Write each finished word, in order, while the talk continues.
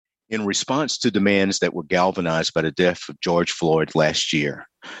In response to demands that were galvanized by the death of George Floyd last year,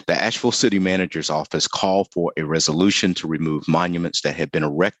 the Asheville City Manager's Office called for a resolution to remove monuments that had been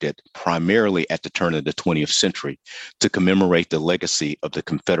erected primarily at the turn of the 20th century to commemorate the legacy of the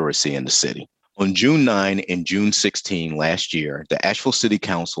Confederacy in the city. On June 9 and June 16 last year, the Asheville City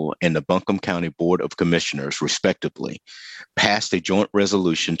Council and the Buncombe County Board of Commissioners, respectively, passed a joint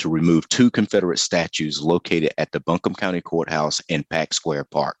resolution to remove two Confederate statues located at the Buncombe County Courthouse and Pack Square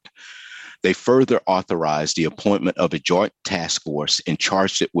Park. They further authorized the appointment of a joint task force and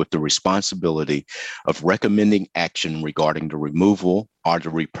charged it with the responsibility of recommending action regarding the removal or the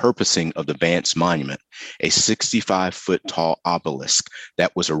repurposing of the Vance Monument, a 65-foot tall obelisk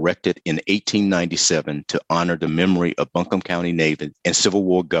that was erected in 1897 to honor the memory of Buncombe County Native and Civil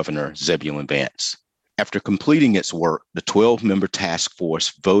War Governor Zebulon Vance. After completing its work, the 12-member task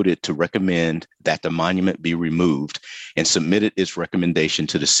force voted to recommend that the monument be removed and submitted its recommendation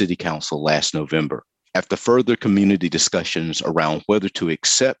to the City Council last November. After further community discussions around whether to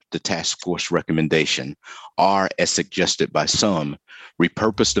accept the task force recommendation or, as suggested by some,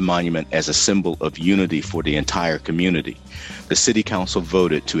 repurpose the monument as a symbol of unity for the entire community, the City Council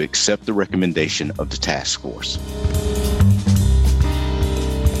voted to accept the recommendation of the task force.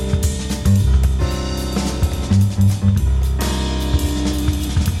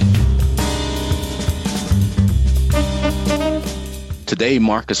 Today,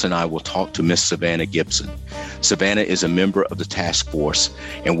 Marcus and I will talk to Miss Savannah Gibson. Savannah is a member of the task force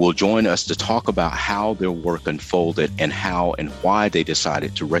and will join us to talk about how their work unfolded and how and why they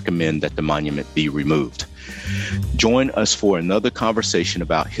decided to recommend that the monument be removed. Join us for another conversation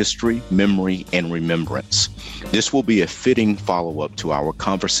about history, memory, and remembrance. This will be a fitting follow-up to our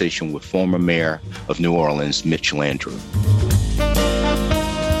conversation with former Mayor of New Orleans, Mitch Landrieu.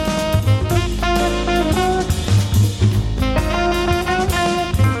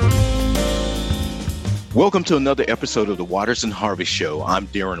 Welcome to another episode of the Waters and Harvey Show. I'm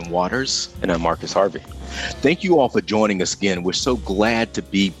Darren Waters. And I'm Marcus Harvey. Thank you all for joining us again. We're so glad to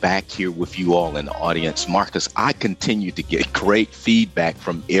be back here with you all in the audience. Marcus, I continue to get great feedback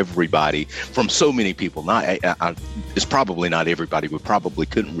from everybody, from so many people. It's probably not everybody. We probably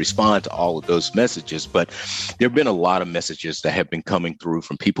couldn't respond to all of those messages, but there have been a lot of messages that have been coming through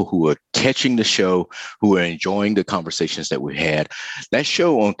from people who are catching the show, who are enjoying the conversations that we had. That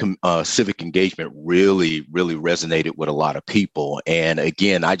show on civic engagement really resonated with a lot of people. And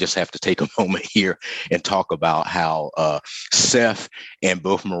again, I just have to take a moment here and talk about how Seth and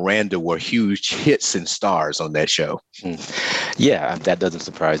both Miranda were huge hits and stars on that show. Yeah, that doesn't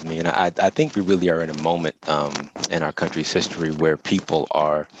surprise me. And I think we really are in a moment in our country's history where people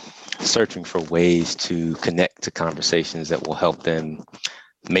are searching for ways to connect to conversations that will help them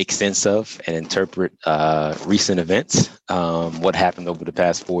make sense of and interpret recent events, what happened over the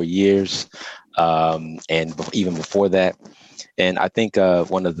past 4 years, and even before that. And I think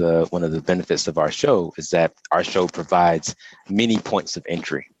one of the benefits of our show is that our show provides many points of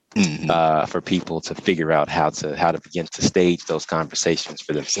entry for people to figure out how to begin to stage those conversations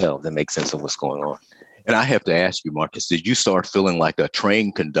for themselves and make sense of what's going on. And I have to ask you, Marcus, did you start feeling like a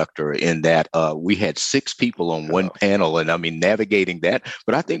train conductor in that we had 6 people on one panel and navigating that,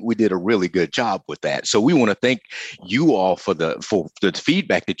 but I think we did a really good job with that. So we want to thank you all for the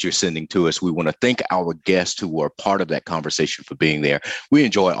feedback that you're sending to us. We want to thank our guests who were part of that conversation for being there. We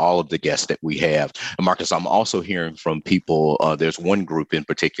enjoy all of the guests that we have. And Marcus, I'm also hearing from people, there's one group in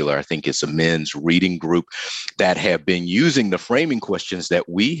particular, I think it's a men's reading group that have been using the framing questions that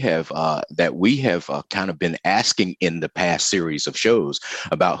we have kind of been asking in the past series of shows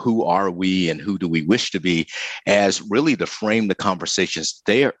about who are we and who do we wish to be as really to frame the conversations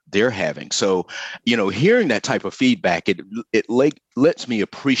they're having. So, hearing that type of feedback, it lets me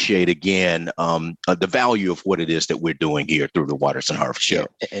appreciate again the value of what it is that we're doing here through the Waters and Harvey Show.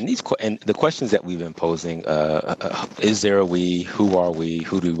 And the questions that we've been posing, is there a we, who are we,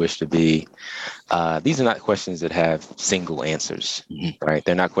 who do we wish to be? These are not questions that have single answers, right?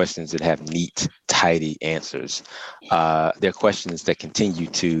 They're not questions that have neat, tidy answers. They're questions that continue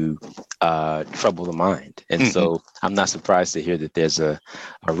to trouble the mind. And so I'm not surprised to hear that there's a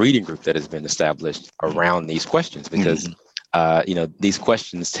reading group that has been established around these questions because these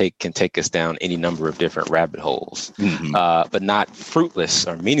questions can take us down any number of different rabbit holes, but not fruitless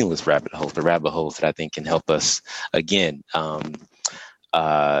or meaningless rabbit holes, the rabbit holes that I think can help us, again,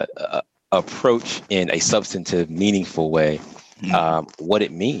 approach in a substantive, meaningful way what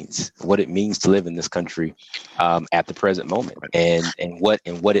it means to live in this country at the present moment, and what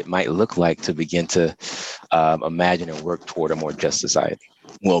it might look like to begin to imagine and work toward a more just society.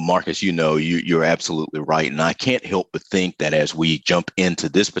 Well, Marcus, you're absolutely right. And I can't help but think that as we jump into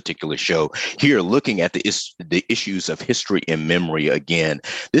this particular show here, looking at the issues of history and memory again,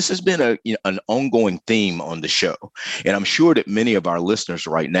 this has been an ongoing theme on the show. And I'm sure that many of our listeners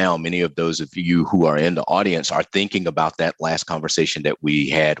right now, many of those of you who are in the audience are thinking about that last conversation that we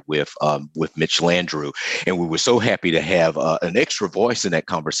had with Mitch Landrieu. And we were so happy to have an extra voice in that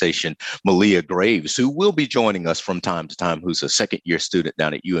conversation, Malia Graves, who will be joining us from time to time, who's a second year student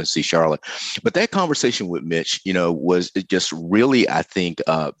down at UNC Charlotte. But that conversation with Mitch, was just really, I think,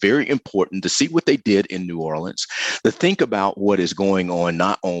 very important to see what they did in New Orleans, to think about what is going on,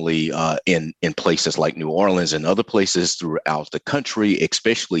 not only in places like New Orleans and other places throughout the country,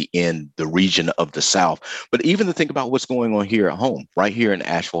 especially in the region of the South, but even to think about what's going on here at home, right here in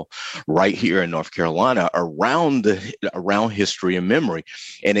Asheville, right here in North Carolina, around history and memory,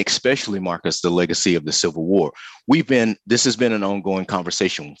 and especially, Marcus, the legacy of the Civil War. This has been an ongoing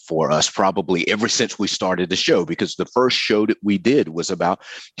conversation for us probably ever since we started the show, because the first show that we did was about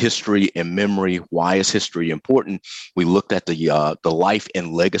history and memory. Why is history important? We looked at the life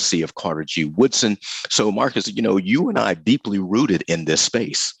and legacy of Carter G. Woodson. So, Marcus, you and I deeply rooted in this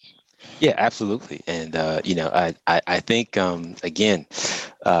space. Yeah, absolutely. And, I think, again,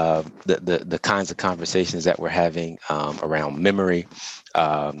 the kinds of conversations that we're having around memory,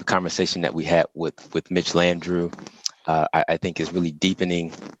 the conversation that we had with Mitch Landrieu, I think is really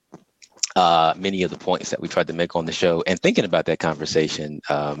deepening many of the points that we tried to make on the show. And thinking about that conversation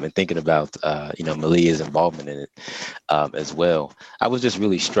and thinking about, Malia's involvement in it as well, I was just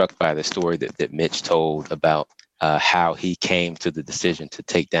really struck by the story that Mitch told about how he came to the decision to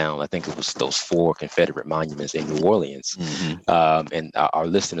take down, I think it was those 4 Confederate monuments in New Orleans. Mm-hmm. And our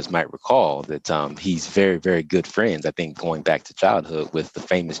listeners might recall that he's very, very good friends, I think, going back to childhood, with the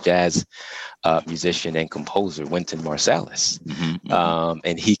famous jazz musician and composer Wynton Marsalis. Mm-hmm.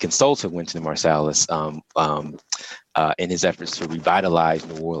 And he consulted Wynton Marsalis in his efforts to revitalize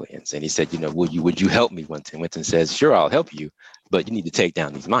New Orleans. And he said, would you help me, Wynton? Wynton says, sure, I'll help you, but you need to take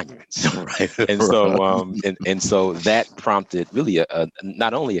down these monuments. Right. And so and so that prompted really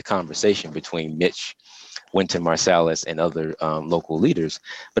not only a conversation between Mitch, Wynton Marsalis, and other local leaders,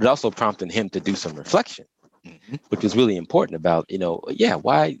 but it also prompted him to do some reflection, mm-hmm. which was really important about,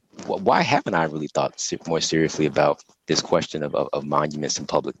 why haven't I really thought more seriously about this question of monuments and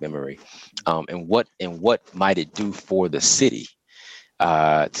public memory, and what might it do for the city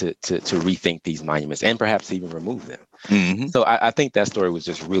to rethink these monuments and perhaps even remove them. Mm-hmm. So I think that story was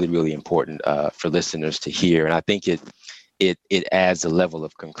just really, really important for listeners to hear. And I think it adds a level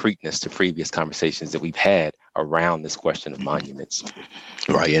of concreteness to previous conversations that we've had around this question of monuments.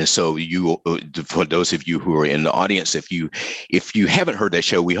 Right. And so for those of you who are in the audience, if you haven't heard that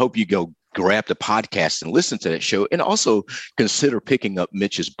show, we hope you go grab the podcast and listen to that show, and also consider picking up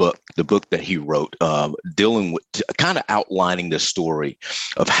Mitch's book, the book that he wrote, dealing with kind of outlining the story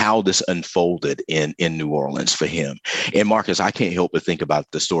of how this unfolded in New Orleans for him. And Marcus, I can't help but think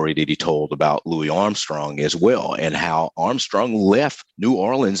about the story that he told about Louis Armstrong as well, and how Armstrong left New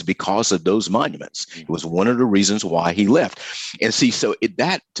Orleans because of those monuments. It was one of the reasons why he left. And see, so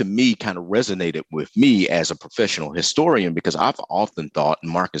that to me kind of resonated with me as a professional historian, because I've often thought,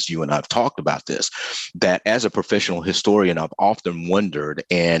 and Marcus, you and I've talked about this, that as a professional historian, I've often wondered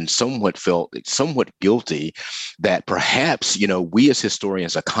and felt somewhat guilty that perhaps, we as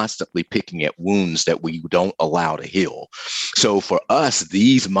historians are constantly picking at wounds that we don't allow to heal. So for us,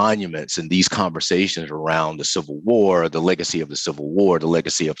 these monuments and these conversations around the Civil War, the legacy of the Civil War, the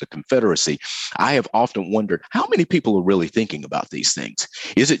legacy of the Confederacy, I have often wondered how many people are really thinking about these things.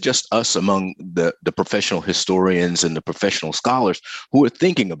 Is it just us among the professional historians and the professional scholars who are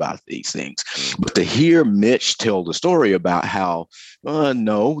thinking about these things? But to hear Mitch tell the story about how,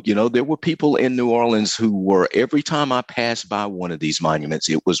 no, there were people in New Orleans who were, every time I passed by one of these monuments,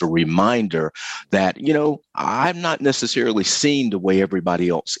 it was a reminder that, I'm not necessarily seen the way everybody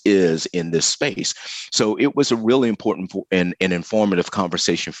else is in this space. So it was a really important and informative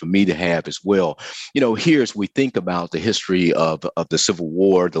conversation for me to have as well. Here as we think about the history of the Civil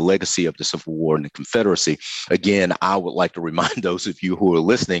War, the legacy of the Civil War and the Confederacy, again, I would like to remind those of you who are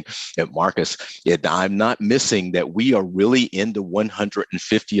listening that, Marcus, I'm not missing that we are really in the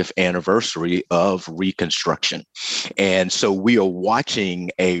 150th anniversary of Reconstruction. And so we are watching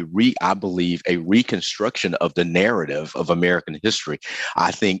I believe, a reconstruction of the narrative of American history.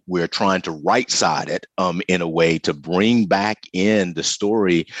 I think we're trying to right-side it in a way to bring back in the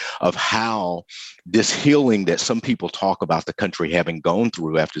story of how this healing that some people talk about the country having gone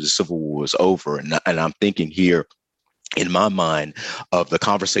through after the Civil War was over. And I'm thinking here in my mind, of the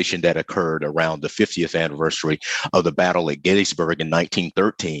conversation that occurred around the 50th anniversary of the battle at Gettysburg in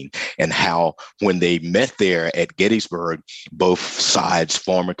 1913, and how when they met there at Gettysburg, both sides,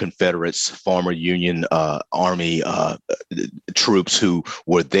 former Confederates, former Union Army troops who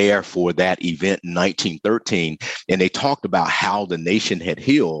were there for that event in 1913, and they talked about how the nation had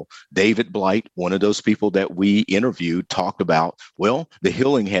healed. David Blight, one of those people that we interviewed, talked about, well, the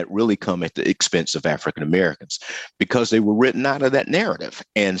healing had really come at the expense of African Americans, because they were written out of that narrative.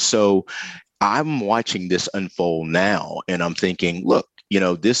 And so I'm watching this unfold now, and I'm thinking, look,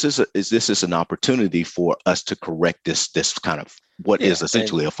 this is an opportunity for us to correct this kind of what is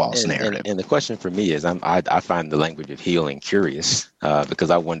essentially a false narrative. And the question for me is, I find the language of healing curious, because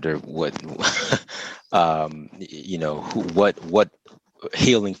I wonder what what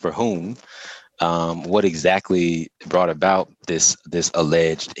healing for whom. What exactly brought about this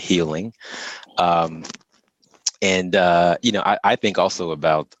alleged healing? I think also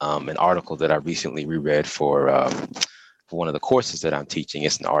about an article that I recently reread for one of the courses that I'm teaching.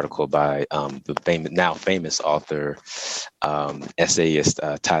 It's an article by the now famous author, essayist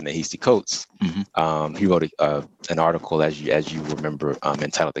Ta-Nehisi Coates. Mm-hmm. He wrote an article, as you remember,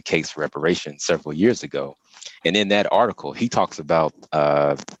 entitled "The Case for Reparations" several years ago, and in that article, he talks about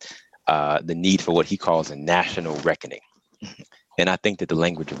the need for what he calls a national reckoning. And I think that the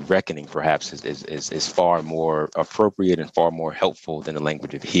language of reckoning perhaps is far more appropriate and far more helpful than the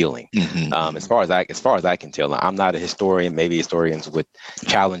language of healing. Mm-hmm. As far as I can tell, I'm not a historian. Maybe historians would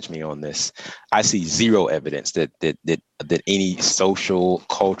challenge me on this. I see zero evidence that any social,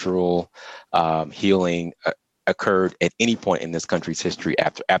 cultural healing occurred at any point in this country's history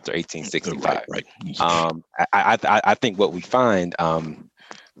after 1865. Right. I think what we find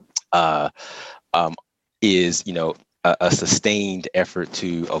is, a sustained effort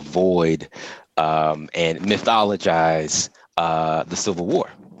to avoid and mythologize the Civil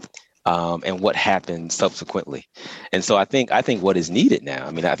War and what happened subsequently. And so I think what is needed now,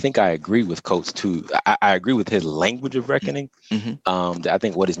 I think I agree with Coates too. I agree with his language of reckoning. Mm-hmm. I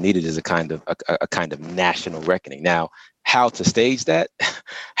think what is needed is a kind of national reckoning. Now, how to stage that,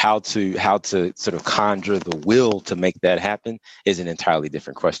 how to sort of conjure the will to make that happen is an entirely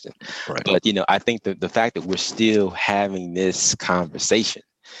different question. Right. But, I think that the fact that we're still having this conversation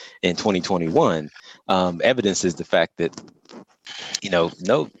in 2021 evidences the fact that,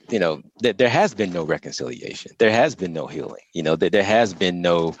 that there has been no reconciliation. There has been no healing. That there has been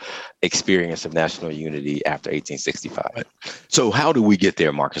no experience of national unity after 1865. Right. So how do we get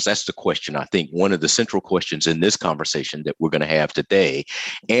there, Marcus? That's the question. I think one of the central questions in this conversation that we're going to have today,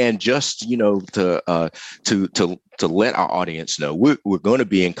 and just to let our audience know, we're going to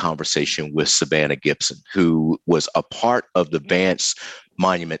be in conversation with Savannah Gibson, who was a part of the Vance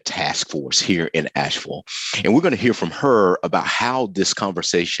Monument Task Force here in Asheville. And we're going to hear from her about how this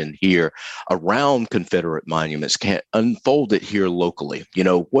conversation here around Confederate monuments can unfold it here locally.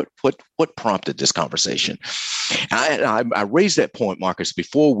 What prompted this conversation? I raised that point, Marcus,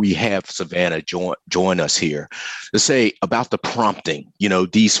 before we have Savannah join us here, to say about the prompting,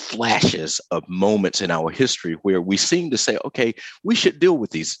 these flashes of moments in our history where we seem to say, okay, we should deal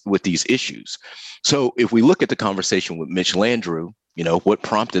with these issues. So if we look at the conversation with Mitch Landrieu, what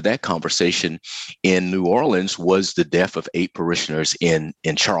prompted that conversation in New Orleans was the death of 8 parishioners in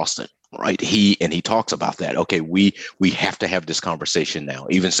Charleston. Right. He talks about that. Okay, we have to have this conversation now.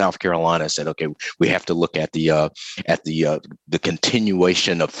 Even South Carolina said, okay, we have to look at the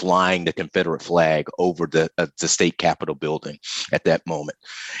continuation of flying the Confederate flag over the state Capitol building at that moment.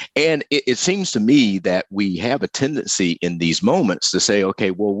 And it seems to me that we have a tendency in these moments to say,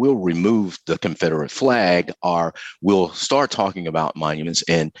 okay, well, we'll remove the Confederate flag, or we'll start talking about monuments,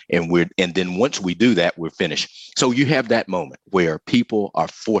 and then once we do that, we're finished. So you have that moment where people are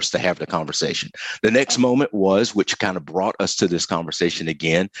forced to have the conversation. The next moment was, which kind of brought us to this conversation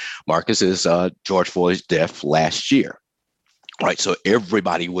again, Marcus, is George Floyd's death last year. Right. So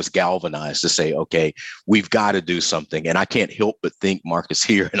everybody was galvanized to say, okay, we've got to do something. And I can't help but think, Marcus,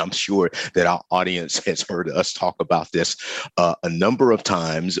 here, and I'm sure that our audience has heard us talk about this a number of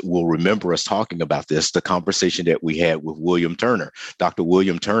times, will remember us talking about this, the conversation that we had with William Turner, Dr.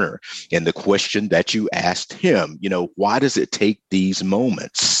 William Turner, and the question that you asked him, why does it take these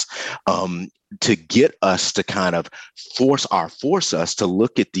moments to get us to kind of force us to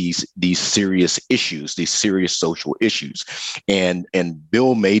look at these serious issues, these serious social issues. And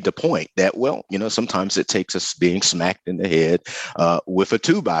Bill made the point that, well, sometimes it takes us being smacked in the head with a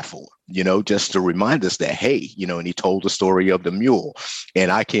 2x4. just to remind us that, hey, and he told the story of the mule.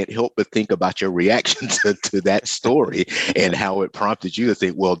 And I can't help but think about your reaction to that story and how it prompted you to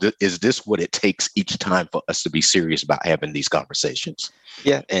think, well, is this what it takes each time for us to be serious about having these conversations?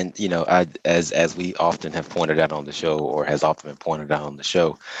 Yeah. And, as we often have pointed out on the show, or has often been pointed out on the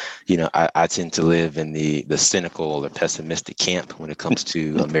show, I tend to live in the cynical or pessimistic camp when it comes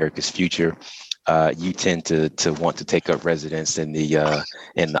to America's future. You tend to want to take up residence in the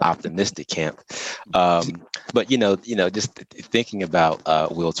optimistic camp. But just thinking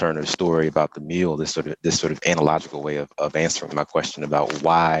about Will Turner's story about the mule, this sort of analogical way of answering my question about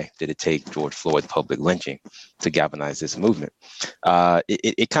why did it take George Floyd's public lynching to galvanize this movement,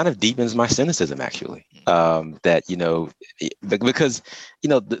 it kind of deepens my cynicism, actually. That because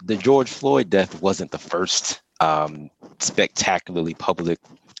the George Floyd death wasn't the first spectacularly public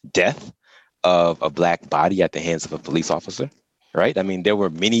death of a Black body at the hands of a police officer, right? I mean, there were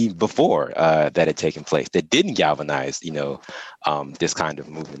many before that had taken place that didn't galvanize, this kind of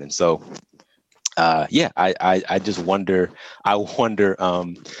movement. And so, I just wonder. I wonder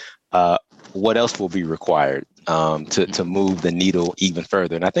what else will be required to move the needle even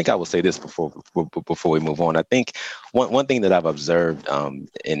further. And I think I will say this before we move on. I think one thing that I've observed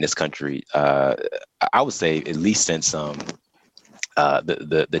in this country, I would say at least since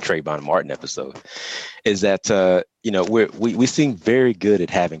the Trayvon Martin episode, is that we seem very good at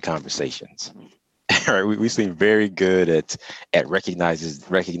having conversations. Right? We seem very good at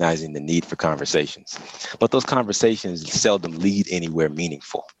recognizing the need for conversations, but those conversations seldom lead anywhere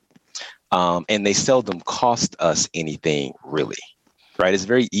meaningful, and they seldom cost us anything, really. Right? It's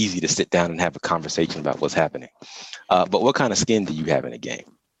very easy to sit down and have a conversation about what's happening, but what kind of skin do you have in a game?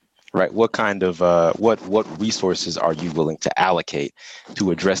 Right. What kind of what resources are you willing to allocate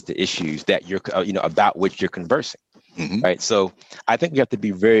to address the issues that you're about which you're conversing? Mm-hmm. Right. So I think we have to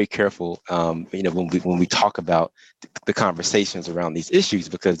be very careful, when we talk about the conversations around these issues,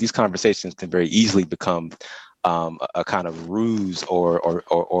 because these conversations can very easily become a kind of ruse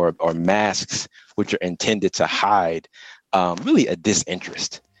or masks which are intended to hide really a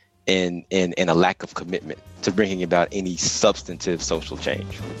disinterest in a lack of commitment to bringing about any substantive social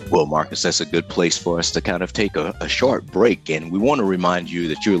change. Well, Marcus, that's a good place for us to kind of take a short break. And we want to remind you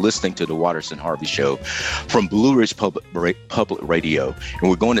that you're listening to the Waters and Harvey Show from Blue Ridge Public Radio. And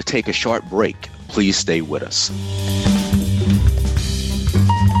we're going to take a short break. Please stay with us.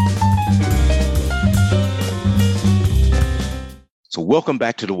 So welcome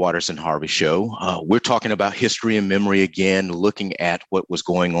back to the Waters and Harvey Show. We're talking about history and memory again, looking at what is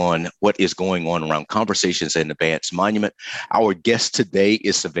going on around conversations in the Vance Monument. Our guest today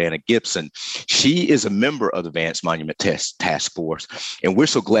is Savannah Gibson. She is a member of the Vance Monument Task Force, and we're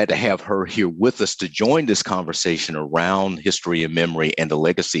so glad to have her here with us to join this conversation around history and memory and the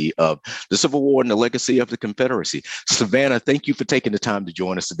legacy of the Civil War and the legacy of the Confederacy. Savannah, thank you for taking the time to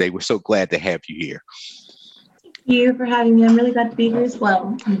join us today. We're so glad to have you here. Thank you for having me. I'm really glad to be here as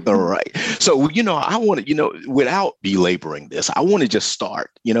well. All right. So, I want to, without belaboring this, I want to just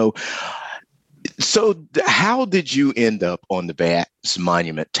start, So how did you end up on the Vance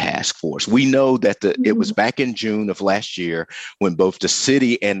Monument Task Force? We know that it was back in June of last year when both the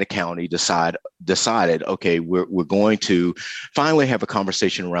city and the county decided, okay, we're going to finally have a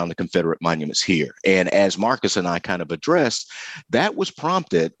conversation around the Confederate monuments here. And as Marcus and I kind of addressed, that was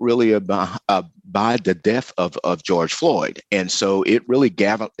prompted really by the death of George Floyd. And so it really,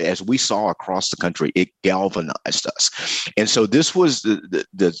 as we saw across the country, it galvanized us. And so this was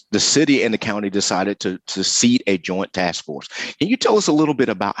the city and the county decided to seat a joint task force. Can you tell us a little bit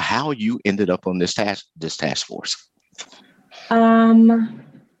about how you ended up on this task force?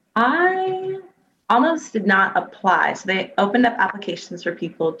 I almost did not apply. So they opened up applications for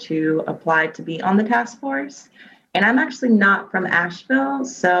people to apply to be on the task force. And I'm actually not from Asheville,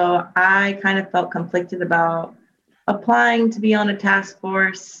 so I kind of felt conflicted about applying to be on a task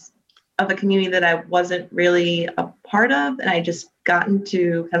force of a community that I wasn't really a part of. And I just gotten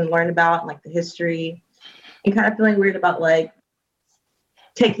to kind of learn about like the history and kind of feeling weird about like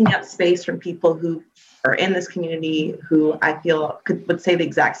taking up space from people who are in this community who I feel would say the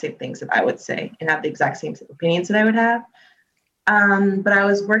exact same things that I would say and have the exact same opinions that I would have. But I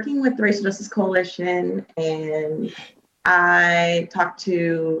was working with the Racial Justice Coalition, and I talked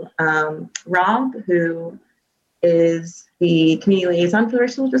to Rob, who is the community liaison for the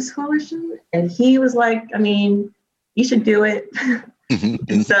Racial Justice Coalition, and he was like, I mean, you should do it.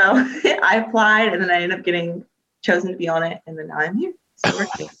 And so I applied, and then I ended up getting chosen to be on it, and then now I'm here. So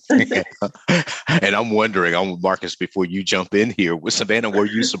we're good. And I'm wondering, Marcus, before you jump in here, Savannah, were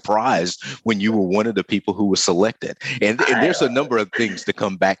you surprised when you were one of the people who was selected? And there's a number of things to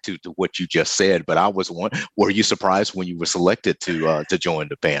come back to what you just said, but I was were you surprised when you were selected to join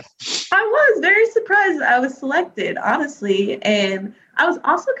the panel? I was very surprised that I was selected, honestly. And I was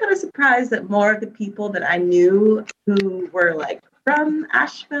also kind of surprised that more of the people that I knew who were like from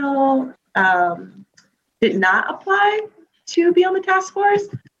Asheville did not apply to be on the task force.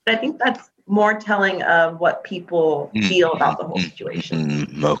 But I think that's more telling of what people feel about the whole situation.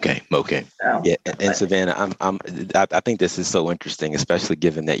 Okay. So, Yeah, and Savannah, I think this is so interesting, especially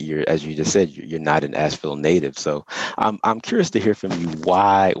given that you're, as you just said, you're not an Asheville native. So I'm curious to hear from you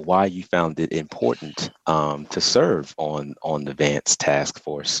why you found it important to serve on the Vance task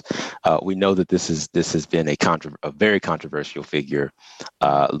force. We know that this has been a very controversial figure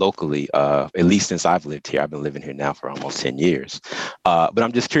locally, at least since I've lived here. I've been living here now for almost 10 years. But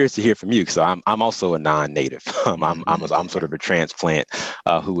I'm just curious to hear from you, because I'm also a non-native. I'm sort of a transplant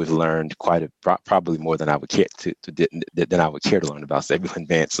who has learned probably more than I would care to learn about Zebulon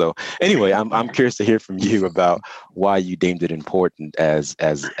Vance. So anyway, I'm curious to hear from you about why you deemed it important as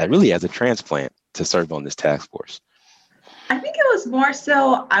a transplant to serve on this task force. I think it was more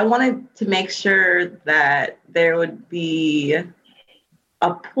so I wanted to make sure that there would be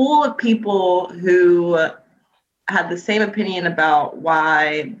a pool of people who had the same opinion about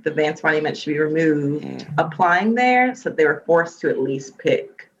why the Vance Monument should be removed applying there, so they were forced to at least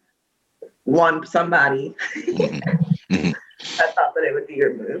pick somebody that thought that it would be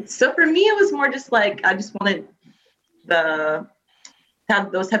removed. So for me, it was more just like I just wanted to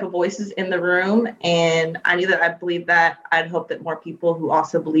have those type of voices in the room, and I knew that I believed that. I'd hope that more people who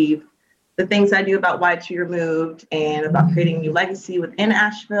also believe the things I do about why it should be removed and about creating a new legacy within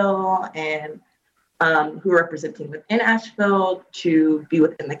Asheville and who are representing within Asheville to be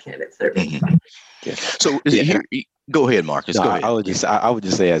within the candidates that are being selected. Yeah. So here, go ahead, Marcus. No, go ahead. I would just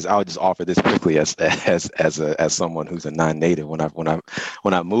offer this quickly as someone who's a non-native. When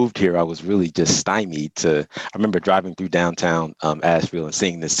I moved here, I was really just stymied I remember driving through downtown Asheville and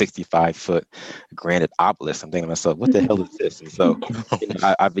seeing this 65-foot granite obelisk. I'm thinking to myself, what the hell is this? And so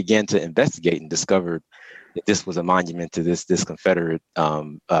I began to investigate and discovered that this was a monument to this Confederate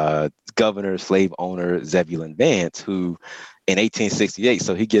governor, slave owner, Zebulon Vance, who in 1868,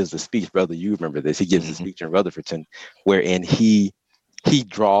 so he gives a speech, brother, you remember this, he gives a speech in Rutherfordton, wherein he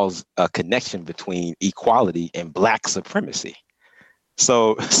draws a connection between equality and Black supremacy.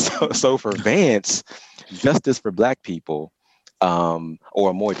 So for Vance, justice for Black people, or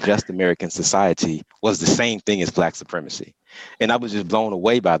a more just American society, was the same thing as Black supremacy. And I was just blown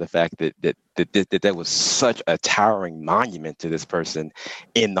away by the fact that was such a towering monument to this person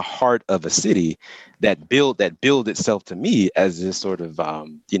in the heart of a city that billed itself to me as this sort of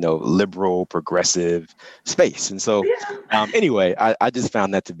liberal, progressive space. And so anyway, I just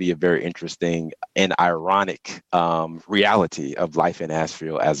found that to be a very interesting and ironic reality of life in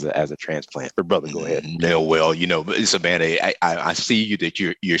Asheville as a transplant. But brother, go ahead. No, well, Savannah, I see you that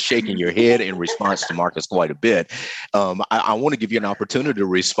you're shaking your head in response to Marcus quite a bit. I want to give you an opportunity to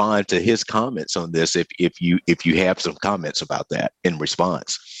respond to his comments on this, if you have some comments about that in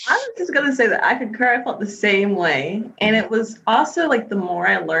response. I was just going to say that I concur. I felt the same way. And it was also like the more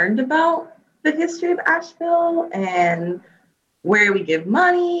I learned about the history of Asheville and where we give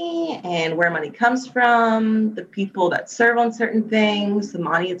money and where money comes from, the people that serve on certain things, the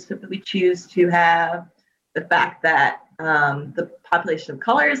monuments that we choose to have, the fact that the population of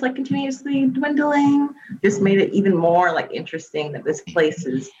color is like continuously dwindling, just made it even more like interesting that this place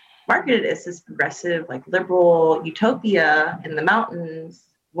is marketed as this progressive, like liberal utopia in the mountains,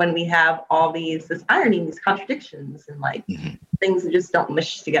 when we have all this irony, these contradictions, and like things that just don't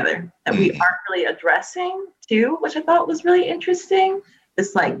mesh together that we aren't really addressing too, which I thought was really interesting.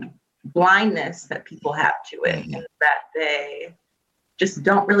 This like blindness that people have to it, and that they just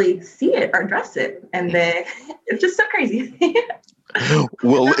don't really see it or address it, and then it's just so crazy.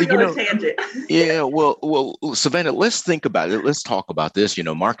 Well, tangent. Yeah, well, Savannah, let's think about it. Let's talk about this.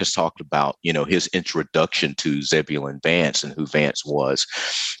 Marcus talked about, his introduction to Zebulon Vance and who Vance was,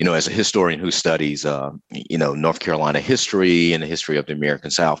 as a historian who studies, North Carolina history and the history of the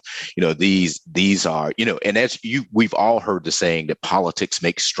American South. These are, and we've all heard the saying that politics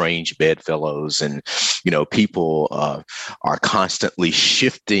makes strange bedfellows, and, people are constantly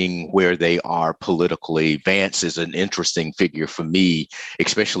shifting where they are politically. Vance is an interesting figure for me,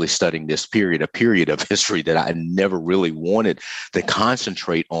 especially studying this period, a period of history that I never really wanted to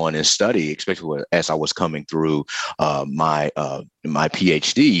concentrate on and study, especially as I was coming through my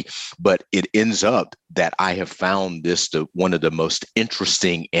PhD. But it ends up that I have found this one of the most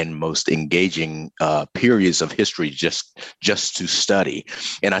interesting and most engaging periods of history just to study.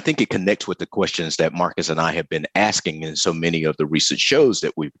 And I think it connects with the questions that Marcus and I have been asking in so many of the recent shows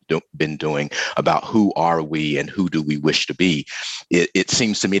that we've been doing about who are we and who do we wish to be. It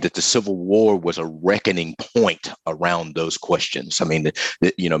seems to me that the Civil War was a reckoning point around those questions. I mean,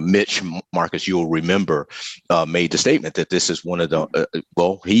 Mitch, Marcus, you'll remember, made the statement that this is one of the,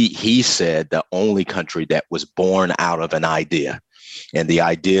 he said the only country that was born out of an idea, and the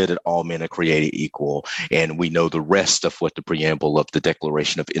idea that all men are created equal. And we know the rest of what the preamble of the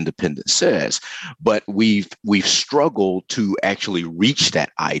Declaration of Independence says. But we've struggled to actually reach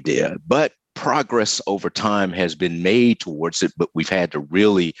that idea. But progress over time has been made towards it, but we've had to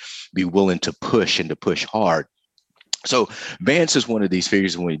really be willing to push and to push hard. So Vance is one of these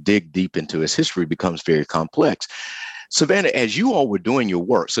figures, when we dig deep into his history, becomes very complex. Savannah, as you all were doing your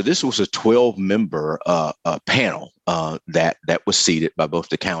work, so this was a 12-member panel that was seated by both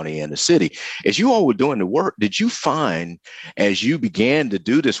the county and the city. As you all were doing the work, did you find, as you began to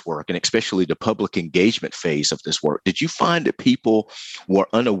do this work, and especially the public engagement phase of this work, did you find that people were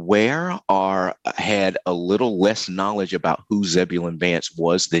unaware or had a little less knowledge about who Zebulon Vance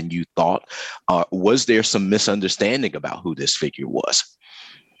was than you thought? Was there some misunderstanding about who this figure was?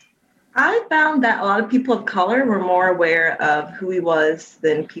 I found that a lot of people of color were more aware of who he was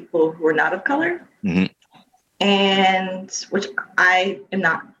than people who were not of color. Mm-hmm. And which I am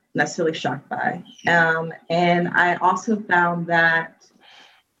not necessarily shocked by. And I also found that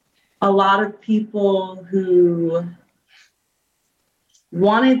a lot of people who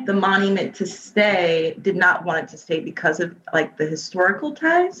wanted the monument to stay did not want it to stay because of like the historical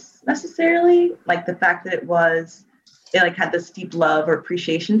ties necessarily, like the fact that they like had this deep love or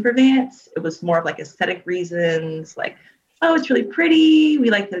appreciation for Vance. It was more of like aesthetic reasons, like, oh, it's really pretty. We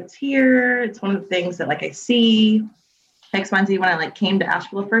like that it's here. It's one of the things that like I see X, Y, and Z when I like came to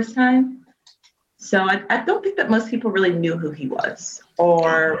Asheville the first time. So I don't think that most people really knew who he was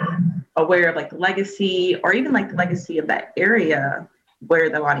or aware of like the legacy or even like the legacy of that area where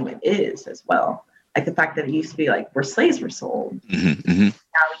the monument is as well. Like the fact that it used to be like where slaves were sold. Mm-hmm, mm-hmm. Now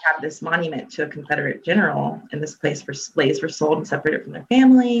we have this monument to a Confederate general in this place where slaves were sold and separated from their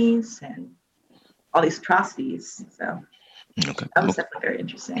families and all these atrocities. So that was definitely very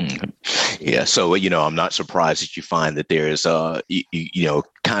interesting. Okay. Yeah. So, I'm not surprised that you find that there is,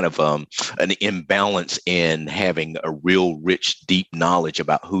 kind of an imbalance in having a real rich, deep knowledge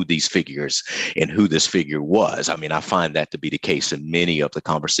about who these figures and who this figure was. I mean, I find that to be the case in many of the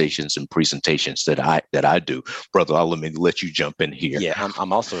conversations and presentations that I do. Brother, let you jump in here. Yeah,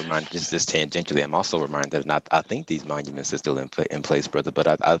 I'm also reminded, just tangentially, I'm also reminded, and I think these monuments are still in place, brother, but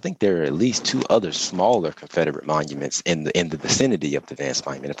I think there are at least two other smaller Confederate monuments in the vicinity of the Vance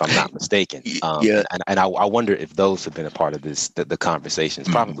Monument, if I'm not mistaken. Yeah. And I wonder if those have been a part of the conversations.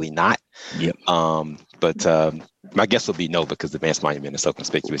 Probably not. Yep. But my guess will be no, because the Vance Monument is so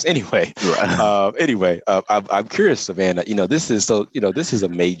conspicuous. Anyway, right. I'm curious, Savannah. This is a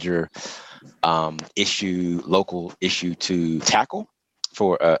major local issue to tackle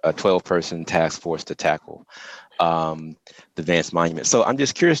for a 12-person task force to tackle the Vance Monument. So I'm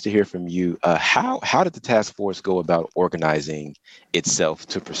just curious to hear from you. How did the task force go about organizing itself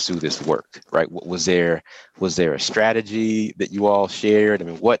to pursue this work? Right? Was there a strategy that you all shared? I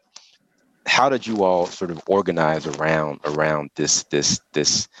mean, how did you all sort of organize around this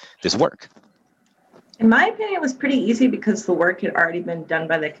work? In my opinion, it was pretty easy because the work had already been done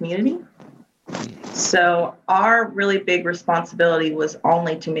by the community. So our really big responsibility was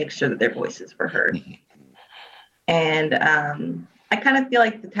only to make sure that their voices were heard. And I kind of feel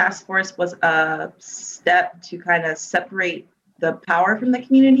like the task force was a step to kind of separate the power from the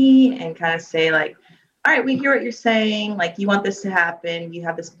community and kind of say like, all right, we hear what you're saying. Like, you want this to happen. You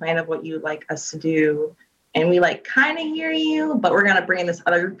have this plan of what you would like us to do. And we like kind of hear you, but we're going to bring in this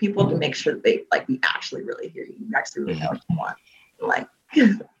other group of people to make sure that we actually really hear you. We actually really know what you want. And, like,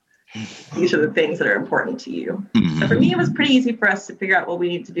 these are the things that are important to you. So for me, it was pretty easy for us to figure out what we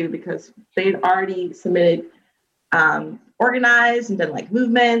need to do because they'd already submitted, organized and done like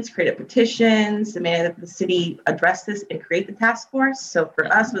movements, created petitions, demanded that the city address this and create the task force. So for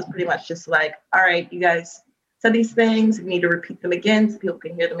us, it was pretty much just like, all right, you guys said these things. We need to repeat them again so people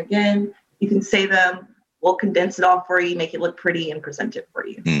can hear them again. You can say them. We'll condense it all for you, make it look pretty, and present it for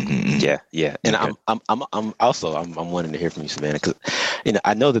you. Mm-hmm. Yeah. And okay. I'm also wanting to hear from you, Savannah, because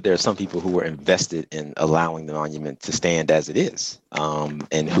I know that there are some people who are invested in allowing the monument to stand as it is,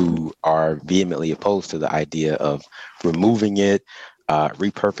 and who are vehemently opposed to the idea of removing it,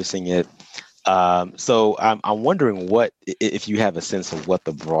 repurposing it. So I'm wondering if you have a sense of what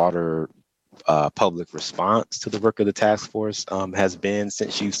the broader public response to the work of the task force has been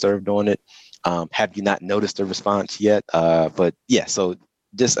since you served on it. Have you not noticed a response yet? But yeah, so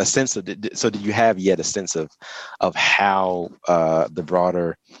just a sense of, so do you have yet a sense of how the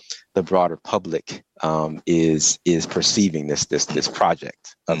broader public is perceiving this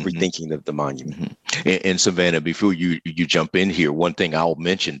project of rethinking the monument? And Savannah, before you jump in here, one thing I'll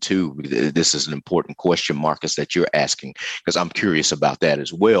mention too, this is an important question, Marcus, that you're asking, because I'm curious about that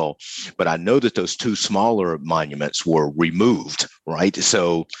as well. But I know that those two smaller monuments were removed, right?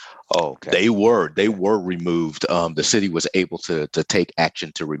 So they were removed. The city was able to take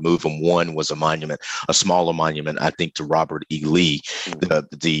action to remove them. One was a smaller monument, I think, to Robert E. Lee.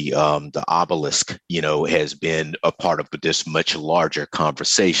 The obelisk, has been a part of this much larger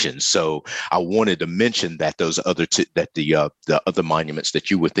conversation. So I wanted to mention that those other two, that the other monuments that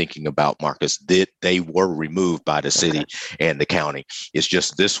you were thinking about, Marcus, they were removed by the city and the county. It's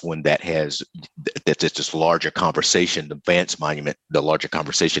just this one that's this larger conversation. The Vance Monument, the larger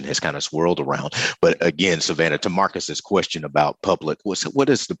conversation has kind of swirled around. But again, Savannah, to Marcus's question about public, what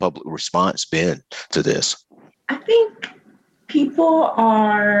has the public response been to this? I think people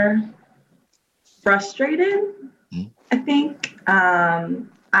are frustrated. I think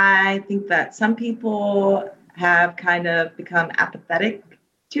that some people have kind of become apathetic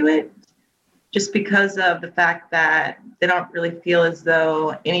to it just because of the fact that they don't really feel as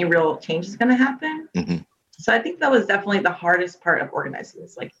though any real change is going to happen. So I think that was definitely the hardest part of organizing,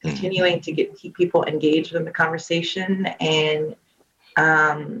 is like continuing to keep people engaged in the conversation and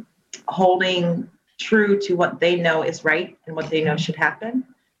holding true to what they know is right and what they know should happen,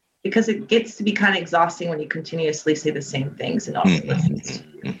 because it gets to be kind of exhausting when you continuously say the same things and nobody listens to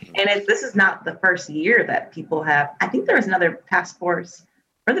you. And this is not the first year that people have. I think there was another task force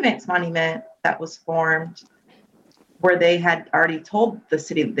for the Vance Monument that was formed where they had already told the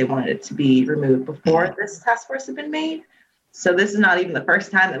city that they wanted it to be removed before this task force had been made. So this is not even the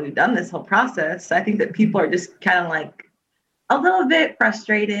first time that we've done this whole process. I think that people are just kind of like a little bit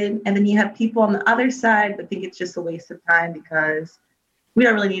frustrated. And then you have people on the other side that think it's just a waste of time because we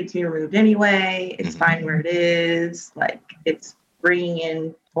don't really need it to be removed anyway. It's fine where it is. Like, it's bringing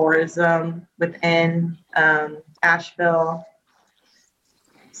in tourism within Asheville.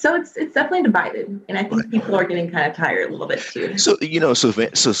 So it's definitely divided, and I think people are getting kind of tired a little bit too. So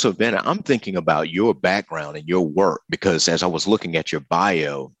Savannah, I'm thinking about your background and your work, because as I was looking at your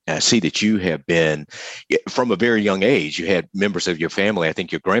bio, I see that you have been, from a very young age, you had members of your family. I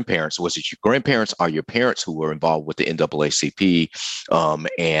think your grandparents, was it your grandparents or your parents who were involved with the NAACP?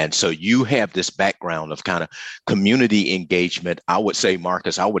 And so you have this background of kind of community engagement. I would say,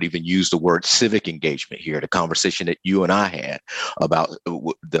 Marcus, I would even use the word civic engagement here. The conversation that you and I had about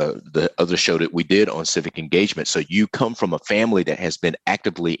the other show that we did on civic engagement. So you come from a family that has been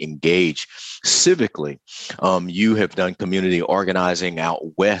actively engaged civically. You have done community organizing out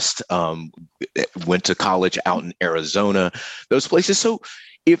west, went to college out in Arizona, those places. So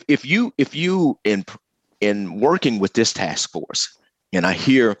if you in working with this task force, and I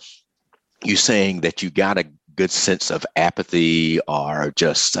hear you saying that you got a good sense of apathy or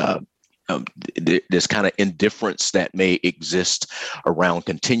just this kind of indifference that may exist around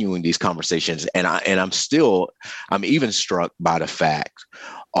continuing these conversations. And I'm even struck by the fact,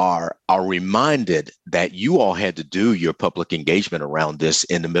 are reminded that you all had to do your public engagement around this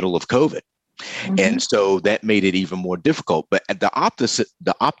in the middle of COVID. And so that made it even more difficult. But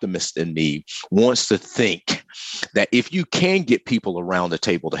the optimist in me wants to think that if you can get people around the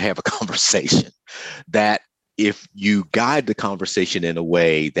table to have a conversation, that if you guide the conversation in a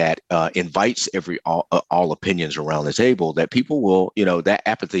way that invites all opinions around the table, that people will, that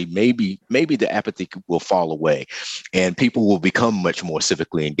apathy, maybe the apathy will fall away and people will become much more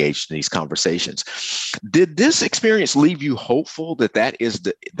civically engaged in these conversations. Did this experience leave you hopeful that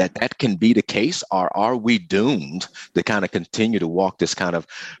that can be the case, or are we doomed to kind of continue to walk this kind of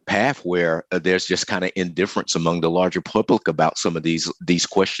path where there's just kind of indifference among the larger public about some of these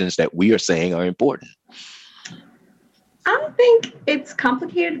questions that we are saying are important? I don't think it's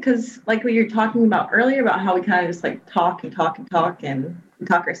complicated, because like what you're talking about earlier about how we kind of just like talk and talk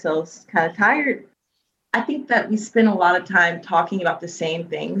ourselves kind of tired. I think that we spend a lot of time talking about the same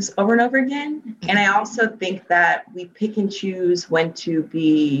things over and over again. And I also think that we pick and choose when to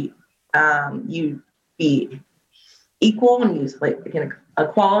be equal and use like an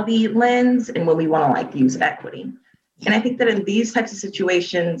equality lens, and when we want to use equity. And I think that in these types of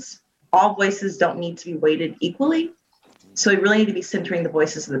situations, all voices don't need to be weighted equally. So we really need to be centering the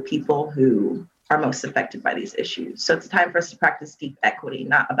voices of the people who are most affected by these issues. So it's time for us to practice deep equity,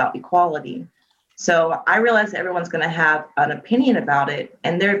 not about equality. So I realize that everyone's going to have an opinion about it,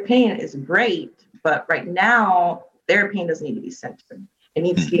 and their opinion is great, but right now their opinion doesn't need to be centered. It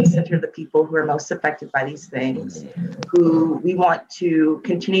needs to be centered of the people who are most affected by these things, who we want to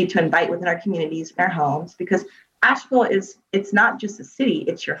continue to invite within our communities, in our homes, because Asheville it's not just a city,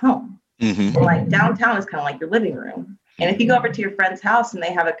 it's your home. Mm-hmm. Like downtown is kind of like your living room. And if you go over to your friend's house and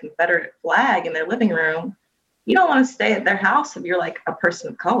they have a Confederate flag in their living room, you don't want to stay at their house if you're like a person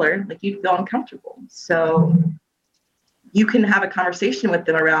of color, like you'd feel uncomfortable. So you can have a conversation with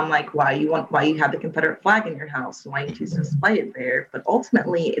them around like why you have the Confederate flag in your house and why you choose to display it there. But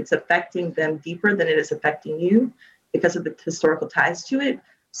ultimately it's affecting them deeper than it is affecting you because of the historical ties to it.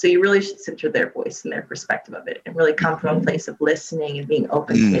 So you really should center their voice and their perspective of it and really come from a place of listening and being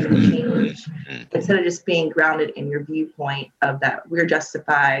open to making change instead of just being grounded in your viewpoint of that we're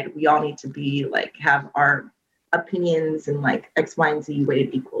justified. We all need to be like, have our opinions and like X, Y, and Z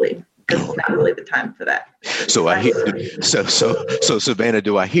weighted equally. Because it's not really the time for that. So I hear, so Savannah,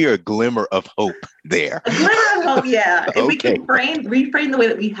 do I hear a glimmer of hope there? A glimmer of hope, yeah. If we Okay. can reframe the way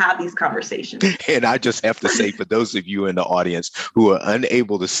that we have these conversations. And I just have to say, for those of you in the audience who are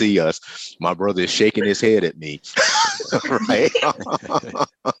unable to see us, my brother is shaking his head at me. Right?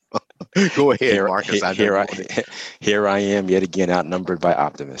 Go ahead, Marcus. Here I am yet again outnumbered by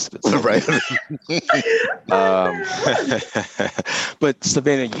optimists. But right. But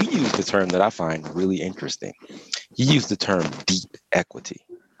Savannah, you use the term that I find really interesting. You use the term deep equity.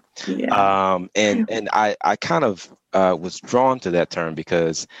 Yeah. And I kind of was drawn to that term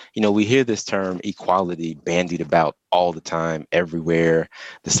because, we hear this term equality bandied about all the time, everywhere.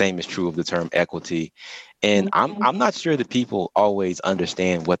 The same is true of the term equity. And I'm not sure that people always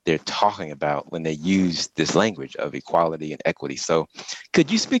understand what they're talking about when they use this language of equality and equity. So could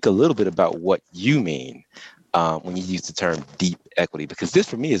you speak a little bit about what you mean when you use the term deep equity? Because this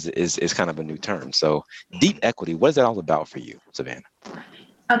for me is kind of a new term. So deep equity, what is that all about for you, Savannah?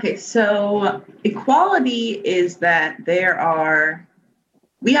 Okay, so equality is that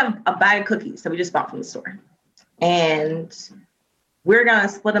we have a bag of cookies that we just bought from the store. And we're going to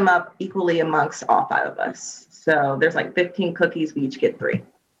split them up equally amongst all 5 of us. So there's like 15 cookies, we each get 3.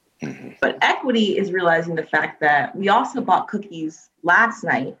 Mm-hmm. But equity is realizing the fact that we also bought cookies last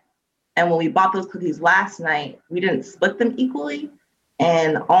night. And when we bought those cookies last night, we didn't split them equally.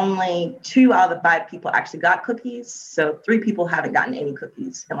 And only 2 out of the 5 people actually got cookies. So 3 people haven't gotten any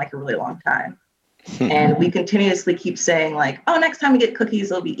cookies in like a really long time. And we continuously keep saying like, oh, next time we get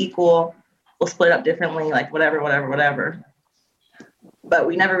cookies, it'll be equal. We'll split up differently, like whatever. But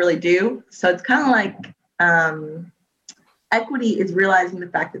we never really do. So it's kind of like equity is realizing the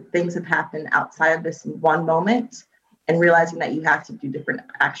fact that things have happened outside of this in one moment and realizing that you have to do different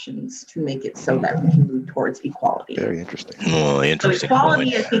actions to make it so that we can move towards equality. Very interesting. Oh, interesting. So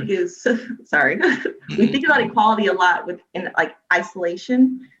equality, I think, is, sorry, we think about equality a lot in like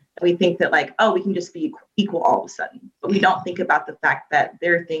isolation. And we think that like, oh, we can just be equal all of a sudden. But we don't think about the fact that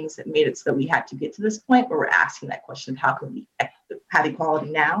there are things that made it so that we had to get to this point where we're asking that question of how can we have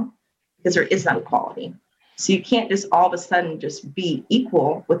equality now? Because there is not equality. So you can't just all of a sudden just be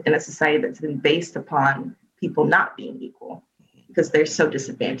equal within a society that's been based upon people not being equal because they're so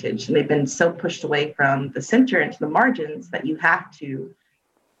disadvantaged and they've been so pushed away from the center into the margins that you have to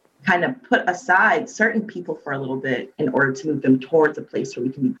kind of put aside certain people for a little bit in order to move them towards a place where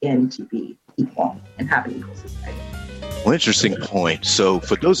we can begin to be equal and have an equal society. Well, interesting point. So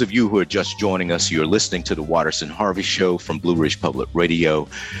for those of you who are just joining us, you're listening to the Watterson Harvey Show from Blue Ridge Public Radio.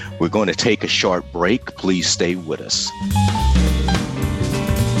 We're going to take a short break. Please stay with us.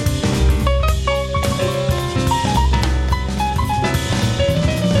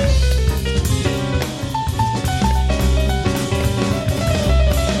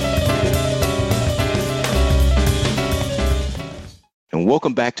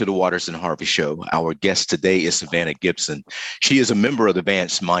 Welcome back to the Watterson Harvey Show. Our guest today is Savannah Gibson. She is a member of the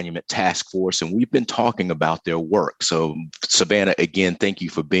Vance Monument Task Force, and we've been talking about their work. So, Savannah, again, thank you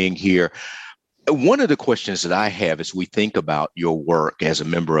for being here. One of the questions that I have as we think about your work as a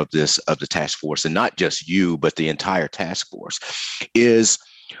member of the task force, and not just you, but the entire task force, is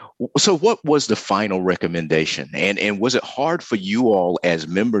so what was the final recommendation? And was it hard for you all as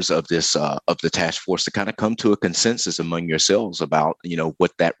members of this of the task force to kind of come to a consensus among yourselves about,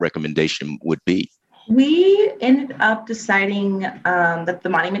 what that recommendation would be? We ended up deciding that the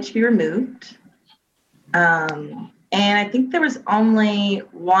monument should be removed. And I think there was only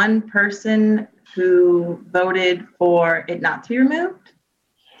one person who voted for it not to be removed,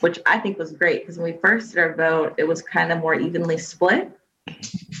 which I think was great because when we first did our vote, it was kind of more evenly split.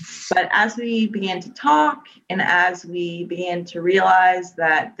 But as we began to talk and as we began to realize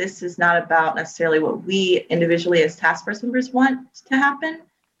that this is not about necessarily what we individually as task force members want to happen,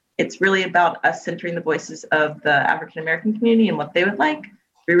 it's really about us centering the voices of the African American community and what they would like,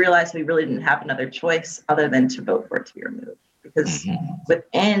 we realized we really didn't have another choice other than to vote for it to be removed. Because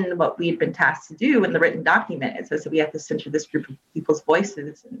within what we had been tasked to do in the written document, it says that we have to center this group of people's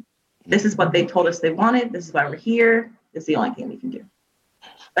voices. And this is what they told us they wanted. This is why we're here. This is the only thing we can do.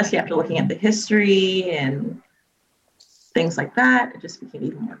 Especially after looking at the history and things like that, it just became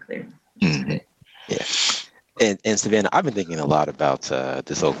even more clear. Mm-hmm. Yeah. And Savannah, I've been thinking a lot about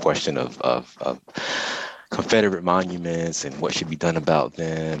this whole question of Confederate monuments and what should be done about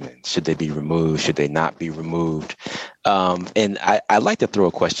them, and should they be removed, should they not be removed? And I'd like to throw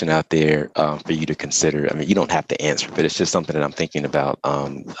a question out there for you to consider. I mean, you don't have to answer, but it's just something that I'm thinking about.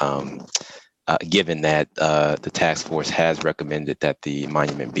 Given that the task force has recommended that the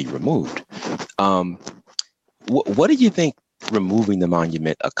monument be removed. What do you think removing the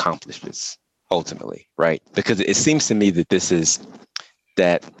monument accomplishes ultimately, right? Because it seems to me that this is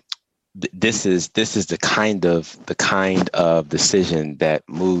the kind of decision that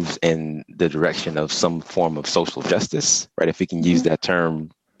moves in the direction of some form of social justice, right? If we can use that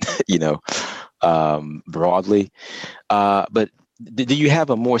term, broadly, but do you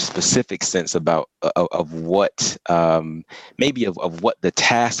have a more specific sense about of what maybe of what the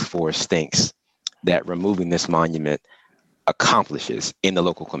task force thinks that removing this monument accomplishes in the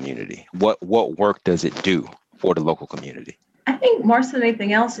local community? What work does it do for the local community? I think more so than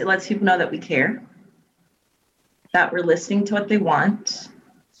anything else, it lets people know that we care, that we're listening to what they want,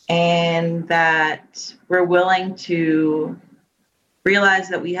 and that we're willing to realize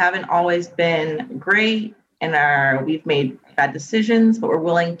that we haven't always been great and we've made bad decisions, but we're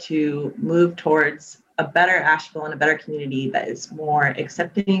willing to move towards a better Asheville and a better community that is more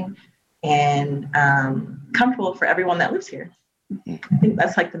accepting and comfortable for everyone that lives here. I think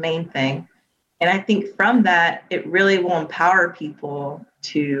that's like the main thing. And I think from that, it really will empower people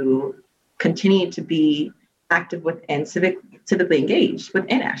to continue to be active within civically engaged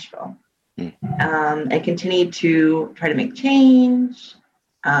within Asheville, and continue to try to make change,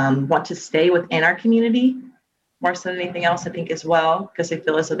 want to stay within our community more so than anything else, I think, as well, because they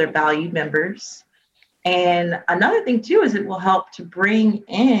feel as though they're valued members. And another thing, too, is it will help to bring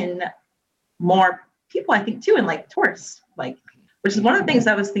in more people, I think, too, and like tourists, which is one of the things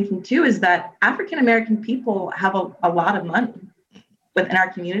I was thinking, too, is that African-American people have a lot of money within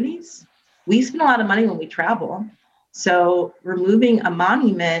our communities. We spend a lot of money when we travel. So removing a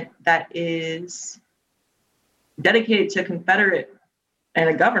monument that is dedicated to a Confederate and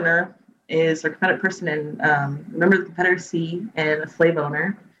a governor is a Confederate person and member of the Confederacy and a slave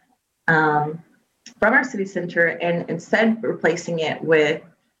owner from our city center, and instead replacing it with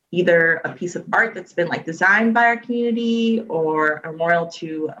either a piece of art that's been designed by our community or a memorial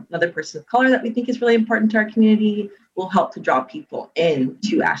to another person of color that we think is really important to our community, will help to draw people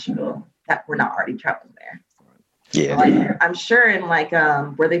into Asheville that were not already traveling there. Yeah. I'm sure in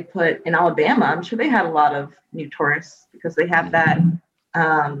where they put in Alabama, I'm sure they had a lot of new tourists because they have that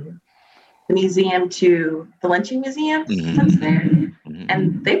the museum to the lynching museum that's there.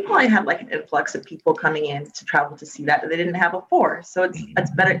 And they probably have an influx of people coming in to travel to see that they didn't have before. So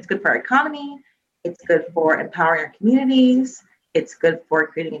it's better. It's good for our economy. It's good for empowering our communities. It's good for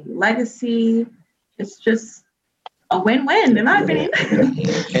creating a new legacy. It's just a win-win, in my opinion.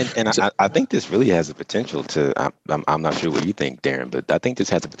 And I think this really has the potential to, I'm not sure what you think, Darren, but I think this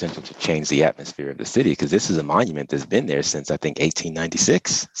has the potential to change the atmosphere of the city, because this is a monument that's been there since, I think,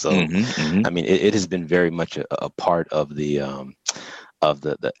 1896. So, I mean, it has been very much a part of the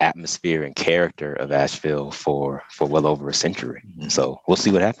atmosphere and character of Asheville for well over a century. So we'll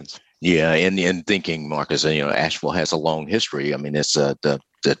see what happens. Yeah, and thinking, Marcus, Asheville has a long history. I mean, it's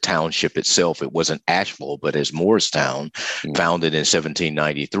the township itself. It wasn't Asheville, but it's Moorestown, founded in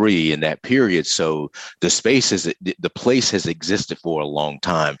 1793 in that period. So the place has existed for a long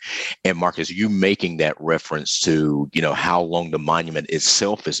time. And Marcus, you making that reference to, how long the monument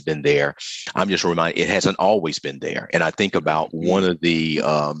itself has been there. I'm just reminded it hasn't always been there. And I think about the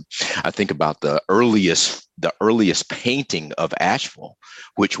earliest painting of Asheville,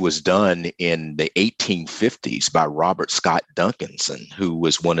 which was done in the 1850s by Robert Scott Duncanson, who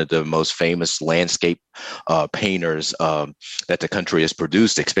was one of the most famous landscape painters that the country has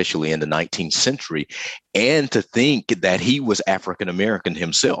produced, especially in the 19th century. And to think that he was African American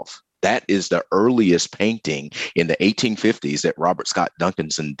himself. That is the earliest painting in the 1850s that Robert Scott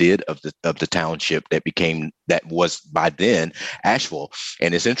Duncanson did of the township that was by then Asheville.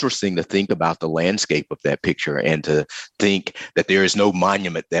 And it's interesting to think about the landscape of that picture and to think that there is no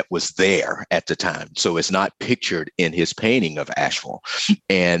monument that was there at the time. So it's not pictured in his painting of Asheville.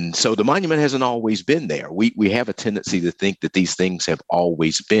 And so the monument hasn't always been there. We have a tendency to think that these things have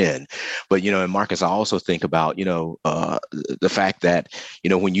always been. But, and Marcus, I also think about, the fact that,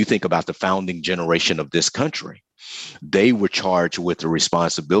 when you think about the founding generation of this country, they were charged with the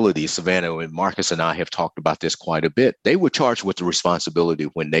responsibility. Savannah and Marcus and I have talked about this quite a bit. They were charged with the responsibility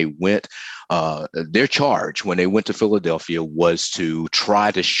when they went, their charge when they went to Philadelphia was to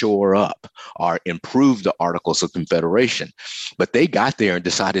try to shore up or improve the Articles of Confederation. But they got there and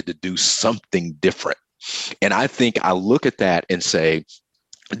decided to do something different. And I think I look at that and say,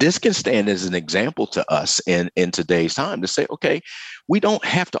 this can stand as an example to us in today's time to say, okay, we don't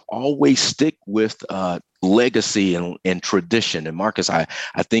have to always stick with legacy and tradition. And Marcus, I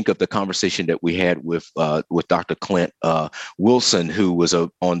think of the conversation that we had with Dr. Clint Wilson, who was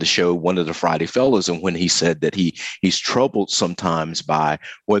on the show, one of the Friday Fellows, and when he said that he's troubled sometimes by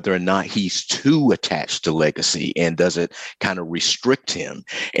whether or not he's too attached to legacy and does it kind of restrict him.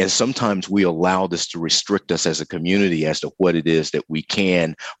 And sometimes we allow this to restrict us as a community as to what it is that we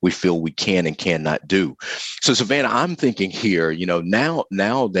feel we can and cannot do. So Savannah, I'm thinking here, now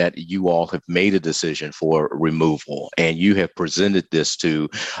that you all have made a decision for removal and you have presented this to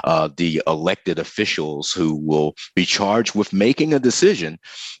the elected officials who will be charged with making a decision,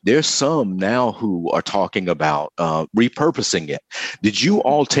 there's some now who are talking about repurposing it. Did you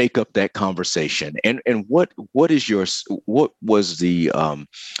all take up that conversation? And what was the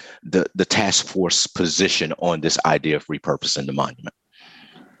task force position on this idea of repurposing the monument?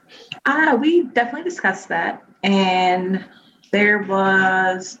 We definitely discussed that, and there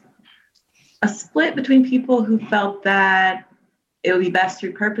was a split between people who felt that it would be best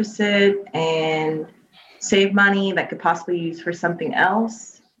to repurpose it and save money that could possibly be used for something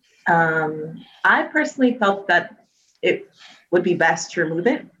else. I personally felt that it would be best to remove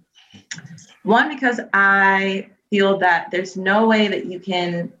it. One, because I feel that there's no way that you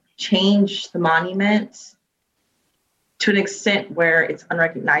can change the monument to an extent where it's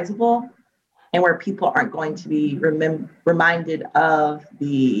unrecognizable and where people aren't going to be reminded of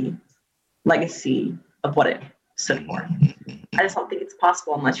the legacy of what it stood for. I just don't think it's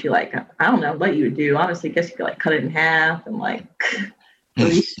possible unless you I don't know what you would do. Honestly, I guess you could cut it in half and move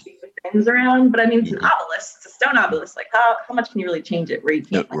things around. But I mean, it's an obelisk, it's a stone obelisk. How much can you really change it where you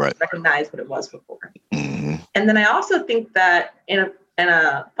can't recognize what it was before? Mm-hmm. And then I also think that in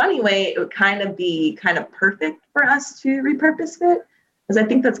a funny way, it would kind of be perfect for us to repurpose it, because I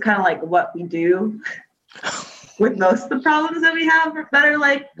think that's kind of what we do with most of the problems that we have that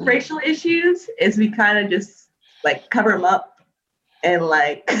are racial issues, is we kind of just cover them up and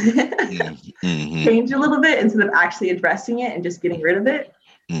change a little bit instead of actually addressing it and just getting rid of it.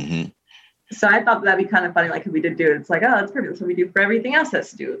 Mm-hmm. So I thought that'd be kind of funny. If we did do it, it's it's perfect. That's what we do for everything else